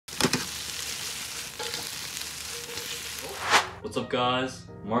What's up guys,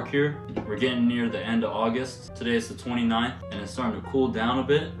 Mark here. We're getting near the end of August. Today is the 29th and it's starting to cool down a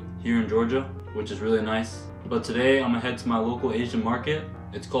bit here in Georgia, which is really nice. But today I'm gonna head to my local Asian market.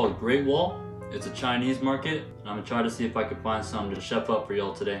 It's called Great Wall. It's a Chinese market and I'm gonna try to see if I can find something to chef up for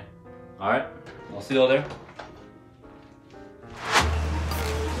y'all today. Alright, I'll see y'all there.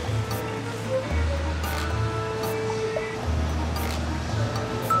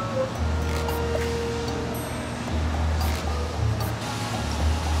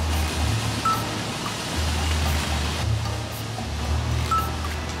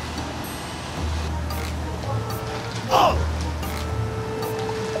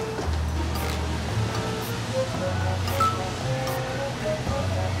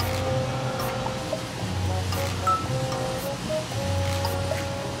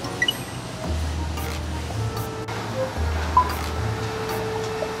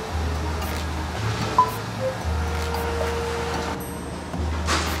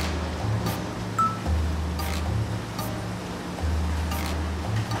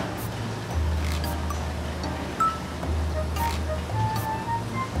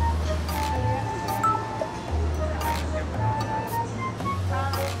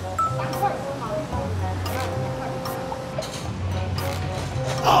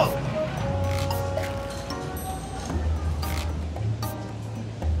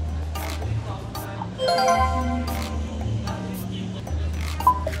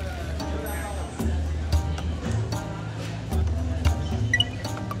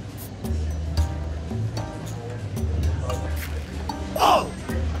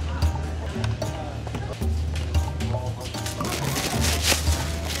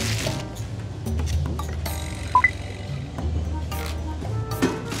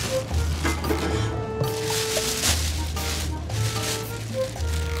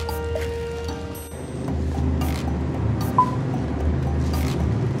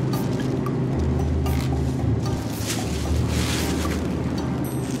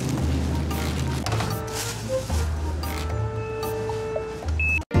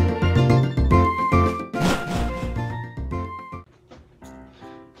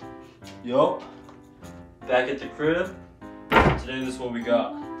 Yo, back at the crib. Today this is what we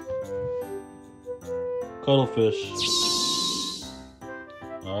got. Cuttlefish.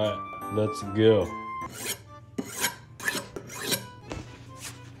 Alright, let's go.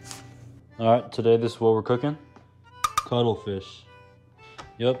 Alright, today this is what we're cooking. Cuttlefish.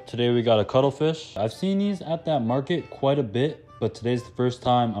 Yep, today we got a cuttlefish. I've seen these at that market quite a bit, but today's the first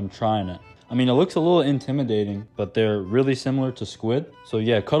time I'm trying it. I mean, it looks a little intimidating, but they're really similar to squid. So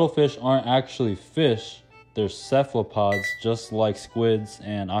yeah, cuttlefish aren't actually fish. They're cephalopods, just like squids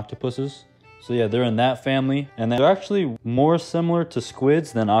and octopuses. So yeah, they're in that family. And they're actually more similar to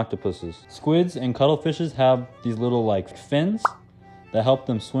squids than octopuses. Squids and cuttlefishes have these little like fins that help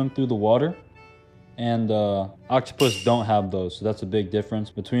them swim through the water. And octopus don't have those, so that's a big difference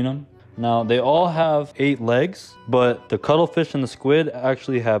between them. Now, they all have 8 legs, but the cuttlefish and the squid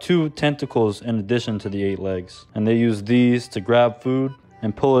actually have 2 tentacles in addition to the 8 legs. And they use these to grab food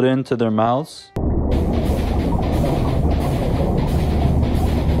and pull it into their mouths.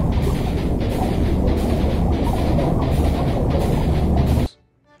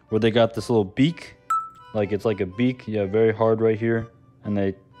 Where they got this little beak, like it's like a beak, yeah, very hard right here. And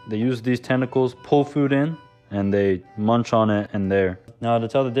they use these tentacles, pull food in, and they munch on it in there. Now, to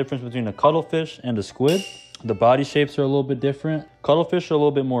tell the difference between a cuttlefish and a squid, the body shapes are a little bit different. Cuttlefish are a little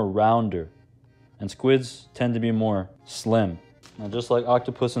bit more rounder, and squids tend to be more slim. Now, just like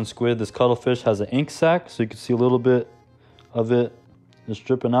octopus and squid, this cuttlefish has an ink sac, so you can see a little bit of it just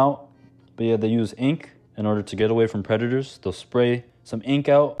dripping out. But yeah, they use ink in order to get away from predators. They'll spray some ink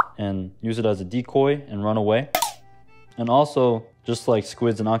out and use it as a decoy and run away. And also, just like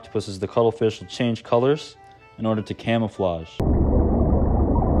squids and octopuses, the cuttlefish will change colors in order to camouflage.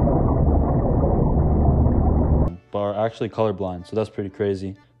 But are actually colorblind, so that's pretty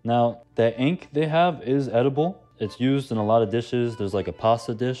crazy. Now, that ink they have is edible. It's used in a lot of dishes. There's like a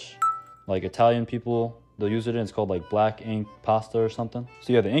pasta dish, like Italian people, they'll use it in. It's called like black ink pasta or something.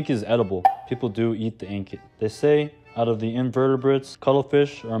 So yeah, the ink is edible. People do eat the ink. They say out of the invertebrates,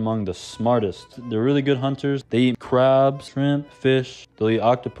 cuttlefish are among the smartest. They're really good hunters. They eat crabs, shrimp, fish. They'll eat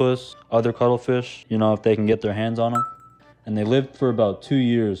octopus, other cuttlefish, you know, if they can get their hands on them. And they lived for about 2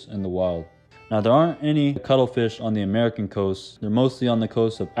 years in the wild. Now, there aren't any cuttlefish on the American coast. They're mostly on the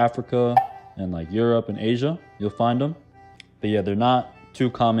coast of Africa and like Europe and Asia. You'll find them. But yeah, they're not too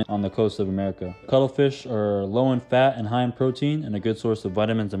common on the coast of America. Cuttlefish are low in fat and high in protein and a good source of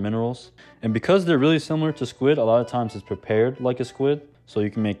vitamins and minerals. And because they're really similar to squid, a lot of times it's prepared like a squid. So you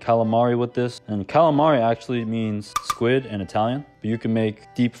can make calamari with this. And calamari actually means squid in Italian. But you can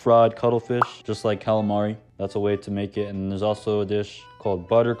make deep fried cuttlefish just like calamari. That's a way to make it. And there's also a dish called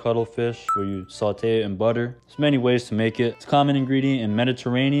butter cuttlefish where you saute it in butter. There's many ways to make it. It's a common ingredient in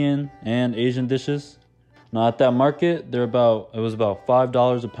Mediterranean and Asian dishes. Now at that market, it was about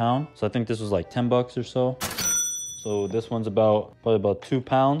 $5 a pound. So I think this was like 10 bucks or so. So this one's probably about 2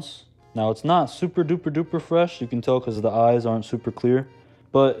 pounds. Now it's not super duper duper fresh. You can tell because the eyes aren't super clear,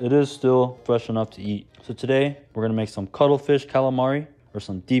 but it is still fresh enough to eat. So today we're gonna make some cuttlefish calamari or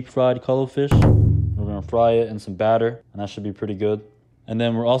some deep fried cuttlefish. We're gonna fry it in some batter and that should be pretty good. And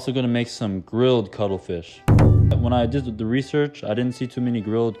then we're also gonna make some grilled cuttlefish. When I did the research, I didn't see too many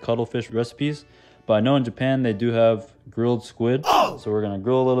grilled cuttlefish recipes, but I know in Japan they do have grilled squid. So we're gonna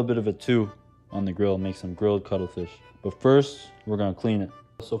grill a little bit of it too on the grill, make some grilled cuttlefish. But first, we're gonna clean it.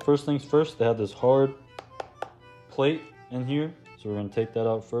 So first things first, they have this hard plate in here. So we're gonna take that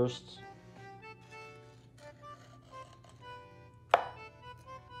out first. It's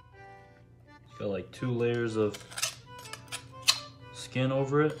got like 2 layers of skin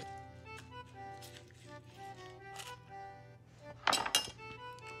over it.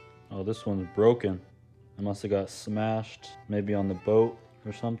 Oh, this one's broken. It must have got smashed, maybe on the boat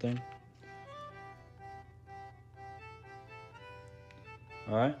or something.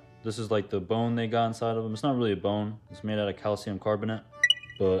 All right, this is like the bone they got inside of them. It's not really a bone. It's made out of calcium carbonate,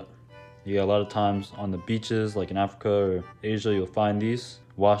 but you got a lot of times on the beaches, like in Africa or Asia, you'll find these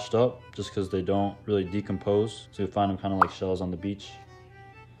washed up just because they don't really decompose. So you'll find them kind of like shells on the beach.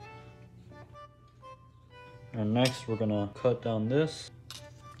 And next, we're gonna cut down this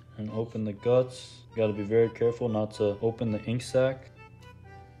and open the guts. You gotta be very careful not to open the ink sac.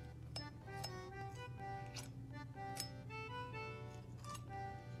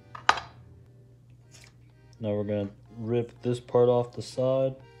 Now we're gonna rip this part off the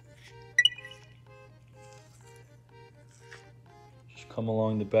side. Just come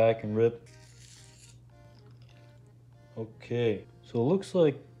along the back and rip. Okay, so it looks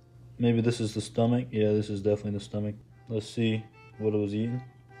like maybe this is the stomach. Yeah, this is definitely the stomach. Let's see what it was eating.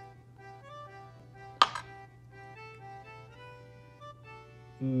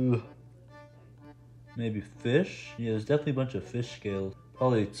 Ooh, maybe fish? Yeah, there's definitely a bunch of fish scales.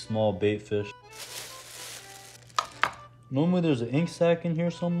 Probably small bait fish. Normally there's an ink sac in here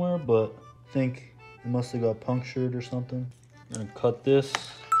somewhere, but I think it must have got punctured or something. I'm gonna cut this,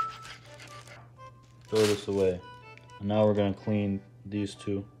 throw this away. And now we're gonna clean these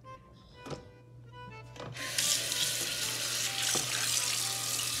two.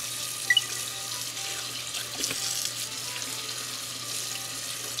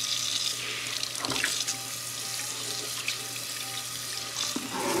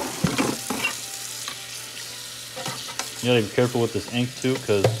 You gotta be careful with this ink too,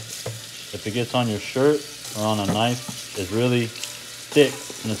 because if it gets on your shirt or on a knife, it's really thick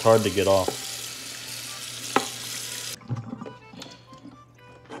and it's hard to get off.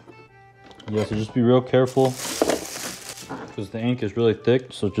 Yeah, so just be real careful because the ink is really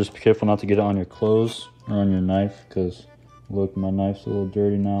thick. So just be careful not to get it on your clothes or on your knife, because look, my knife's a little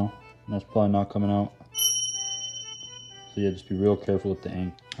dirty now and that's probably not coming out. So yeah, just be real careful with the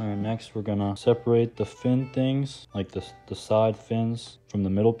ink. All right, next we're gonna separate the fin things, like the side fins from the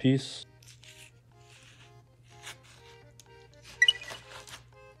middle piece.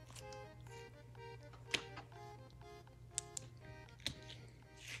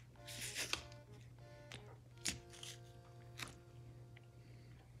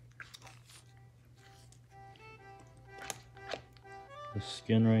 The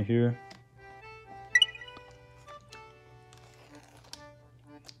skin right here.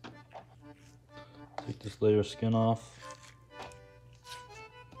 Take this layer of skin off.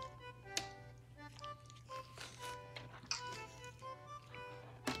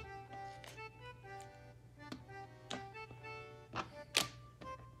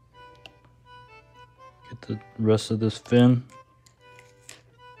 Get the rest of this fin.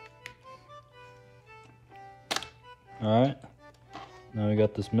 All right, now we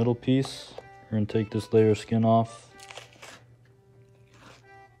got this middle piece. We're gonna take this layer of skin off.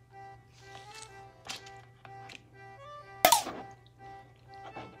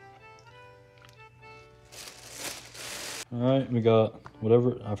 Alright, we got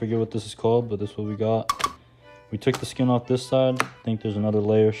whatever, I forget what this is called, but this is what we got. We took the skin off this side. I think there's another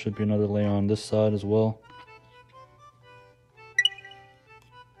layer, should be another layer on this side as well.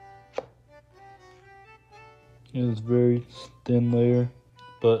 Yeah, it's a very thin layer,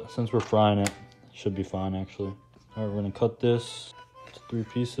 but since we're frying it, it should be fine actually. Alright, we're gonna cut this to 3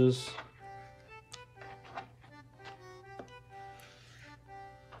 pieces.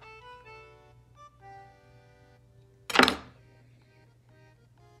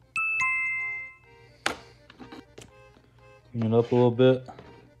 Clean it up a little bit.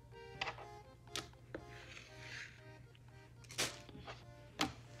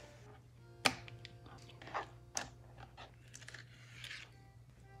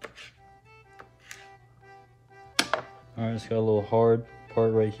 Alright, it's got a little hard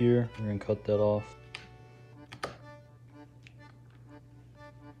part right here. We're gonna cut that off.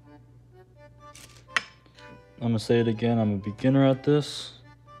 I'm gonna say it again, I'm a beginner at this.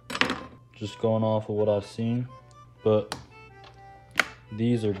 Just going off of what I've seen, but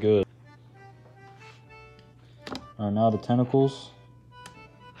these are good. Alright, now the tentacles.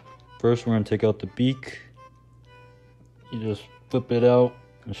 First we're gonna take out the beak. You just flip it out,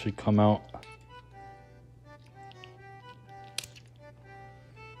 it should come out.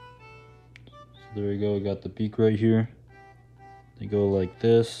 So there we go, we got the beak right here. They go like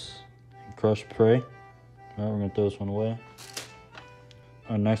this, and crush prey. Alright, we're gonna throw this one away.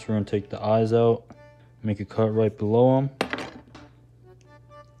 Alright, next we're gonna take the eyes out, make a cut right below them.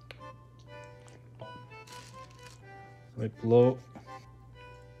 Right below.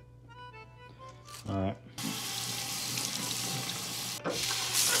 Alright.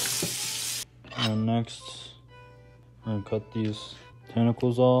 And next, we're gonna cut these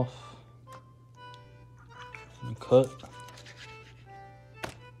tentacles off. And cut.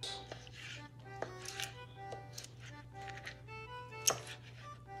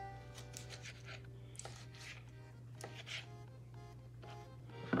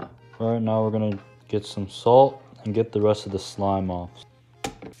 Alright, now we're gonna get some salt and get the rest of the slime off.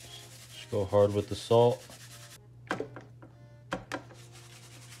 Just go hard with the salt.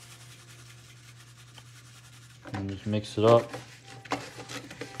 And just mix it up.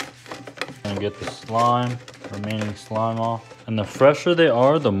 And get the slime, remaining slime off. And the fresher they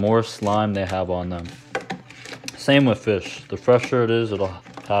are, the more slime they have on them. Same with fish. The fresher it is, it'll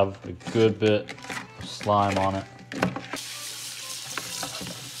have a good bit of slime on it.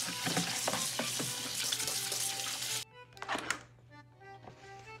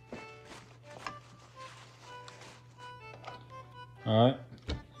 Alright,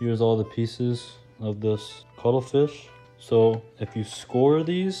 here's all the pieces of this cuttlefish. So if you score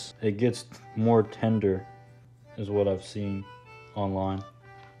these, it gets more tender, is what I've seen online.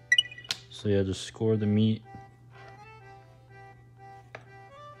 So yeah, just score the meat.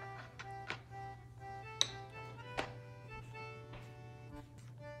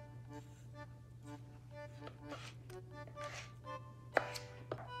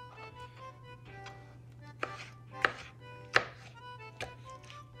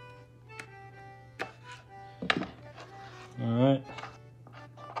 Alright.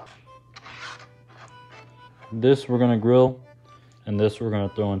 This we're gonna grill, and this we're gonna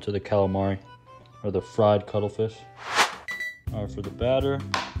throw into the calamari, or the fried cuttlefish. Alright, for the batter,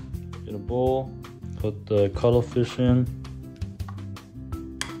 get a bowl, put the cuttlefish in,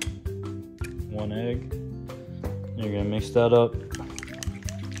 1 egg. You're gonna mix that up,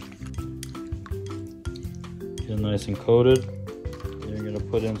 get it nice and coated. Then you're gonna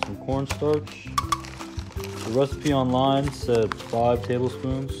put in some cornstarch. The recipe online said 5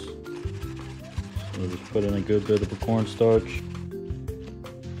 tablespoons. So just put in a good bit of the cornstarch.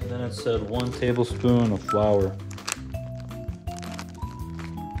 And then it said 1 tablespoon of flour.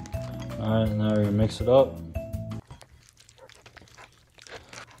 Alright, now we're gonna mix it up.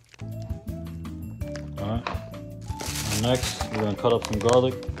 Alright. Next, we're gonna cut up some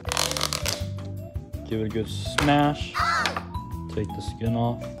garlic. Give it a good smash. Take the skin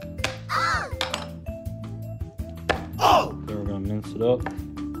off. Then we're gonna mince it up.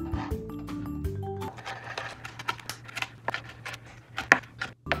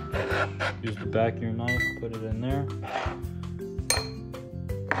 Use the back of your knife, put it in there.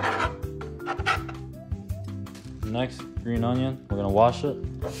 Next, green onion. We're gonna wash it.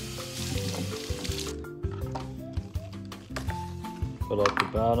 Cut off the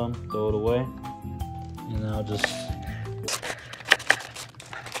bottom, throw it away. And now just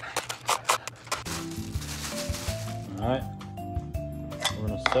alright. We're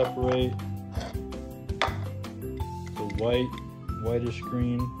gonna separate the whitish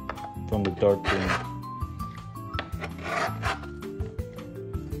green from the dark green.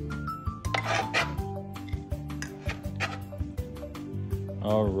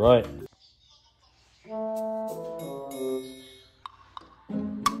 Alright.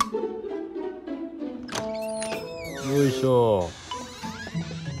 Yoisho.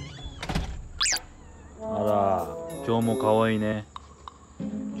 あら、今日も可愛いね。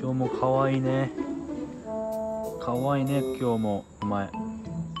今日も可愛いね。可愛いね、今日もお前。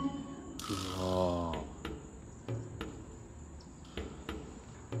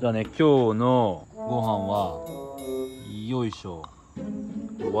じゃあね、今日のご飯はよいしょ。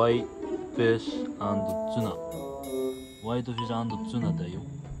White fish and ツナ。ホワイトフィッシュ&ツナだよ。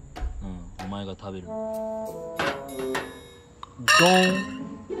お前が食べる。ドン。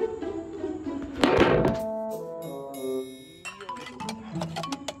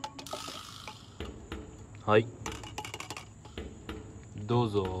はい。どう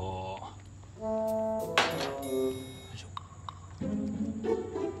ぞ。よいしょ。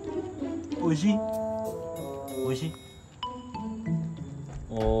おいしい？おいしい？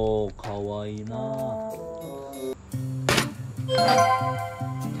おー、かわいいな。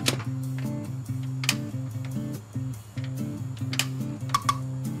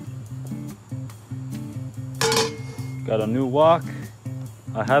Got a new wok.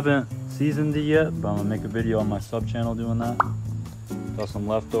 I haven't seasoned it yet, but I'm gonna make a video on my sub channel doing that. Got some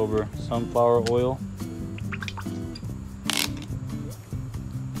leftover sunflower oil.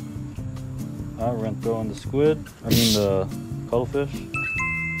 Alright, we're gonna throw in the the cuttlefish.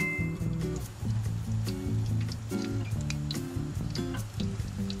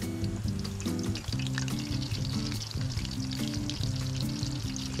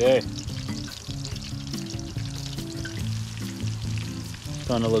 Okay.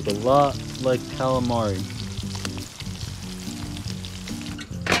 Starting to look a lot like calamari.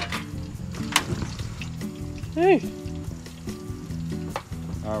 Hey!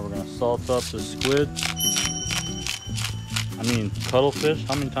 Alright, we're gonna salt up the squid. Cuttlefish.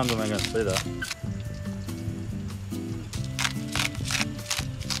 How many times am I gonna say that?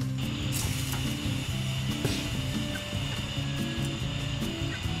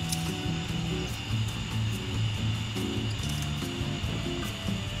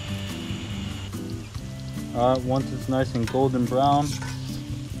 Alright, once it's nice and golden brown,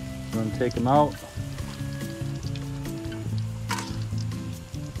 we're gonna take them out.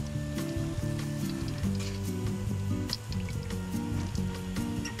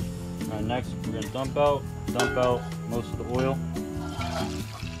 Alright, next we're gonna dump out most of the oil.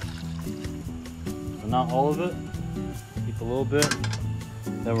 But not all of it. Keep a little bit.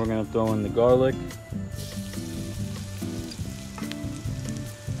 Then we're gonna throw in the garlic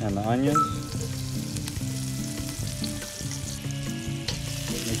and the onions.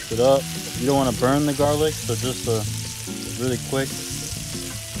 Mix it up. You don't want to burn the garlic, so just really quick.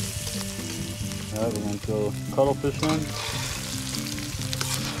 Alright, we're going to throw cuttlefish in.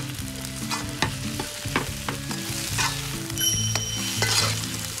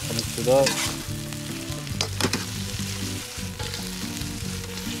 Mix it up.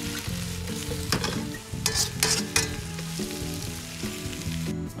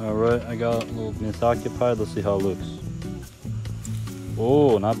 Alright, I got a little mince occupied. Let's see how it looks.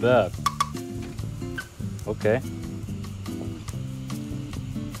 Oh, not bad. Okay.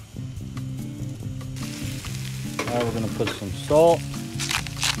 Alright, we're gonna put some salt,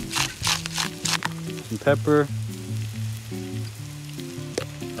 some pepper,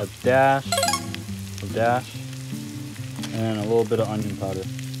 a dash, and a little bit of onion powder.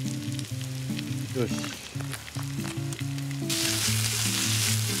 Whoosh.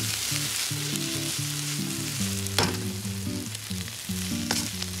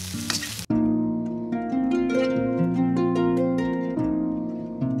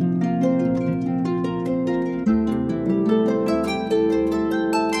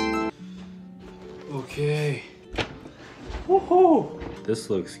 Okay. Woohoo! This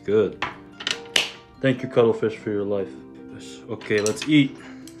looks good. Thank you, Cuttlefish, for your life. Okay, let's eat.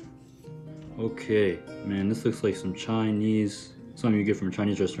 Okay, man, this looks like some Chinese, something you get from a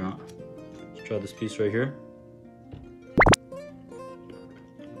Chinese restaurant. Let's try this piece right here.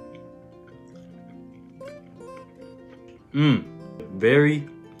 Very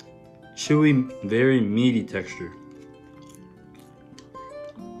chewy, very meaty texture.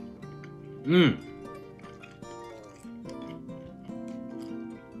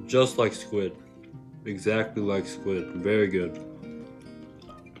 Just like squid. Exactly like squid. Very good.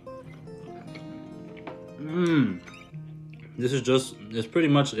 This is just, it's pretty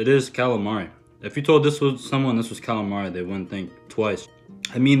much, it is calamari. If you told someone this was calamari, they wouldn't think twice.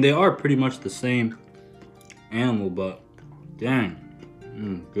 I mean, they are pretty much the same animal, but dang,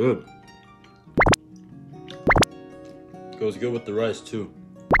 good. Goes good with the rice too.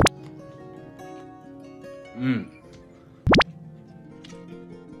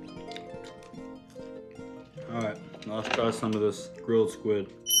 Alright, now let's try some of this grilled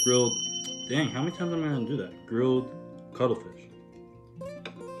squid. Dang, how many times am I gonna do that? Grilled cuttlefish.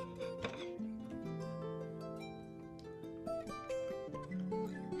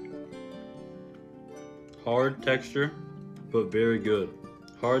 Hard texture, but very good.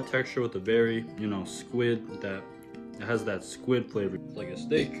 Hard texture with a very, squid that It has that squid flavor. It's like a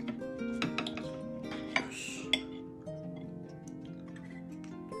steak.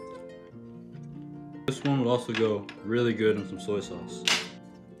 This one would also go really good in some soy sauce.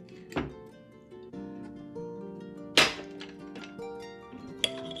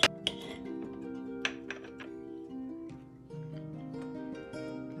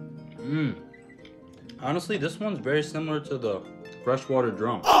 Honestly, this one's very similar to the freshwater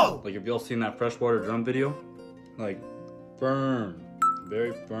drum. Like if y'all seen that freshwater drum video, like firm,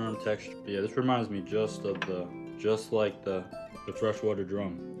 very firm texture. But yeah, this reminds me just like the freshwater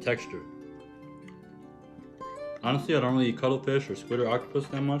drum texture. Honestly, I don't really eat cuttlefish or squid or octopus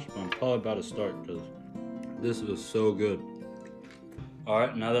that much, but I'm probably about to start because this was so good. All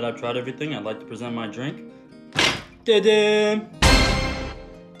right, now that I've tried everything, I'd like to present my drink. Ta-da!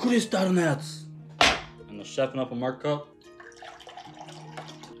 Crystal nuts! And the Chef and Up a Mark cup.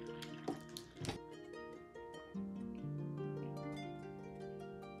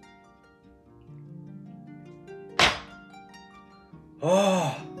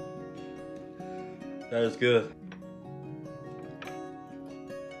 Oh, that is good.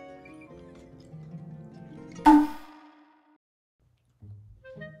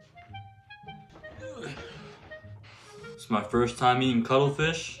 It's my first time eating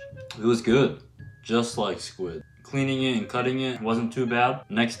cuttlefish. It was good, just like squid. Cleaning it and cutting it wasn't too bad.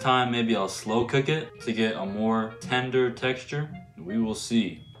 Next time, maybe I'll slow cook it to get a more tender texture. We will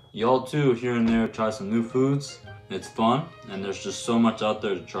see. Y'all too, here and there, try some new foods. It's fun, and there's just so much out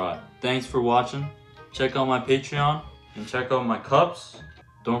there to try. Thanks for watching. Check out my Patreon, and check out my cups.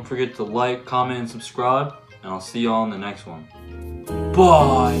 Don't forget to like, comment, and subscribe, and I'll see y'all in the next one.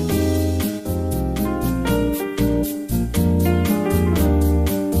 Bye!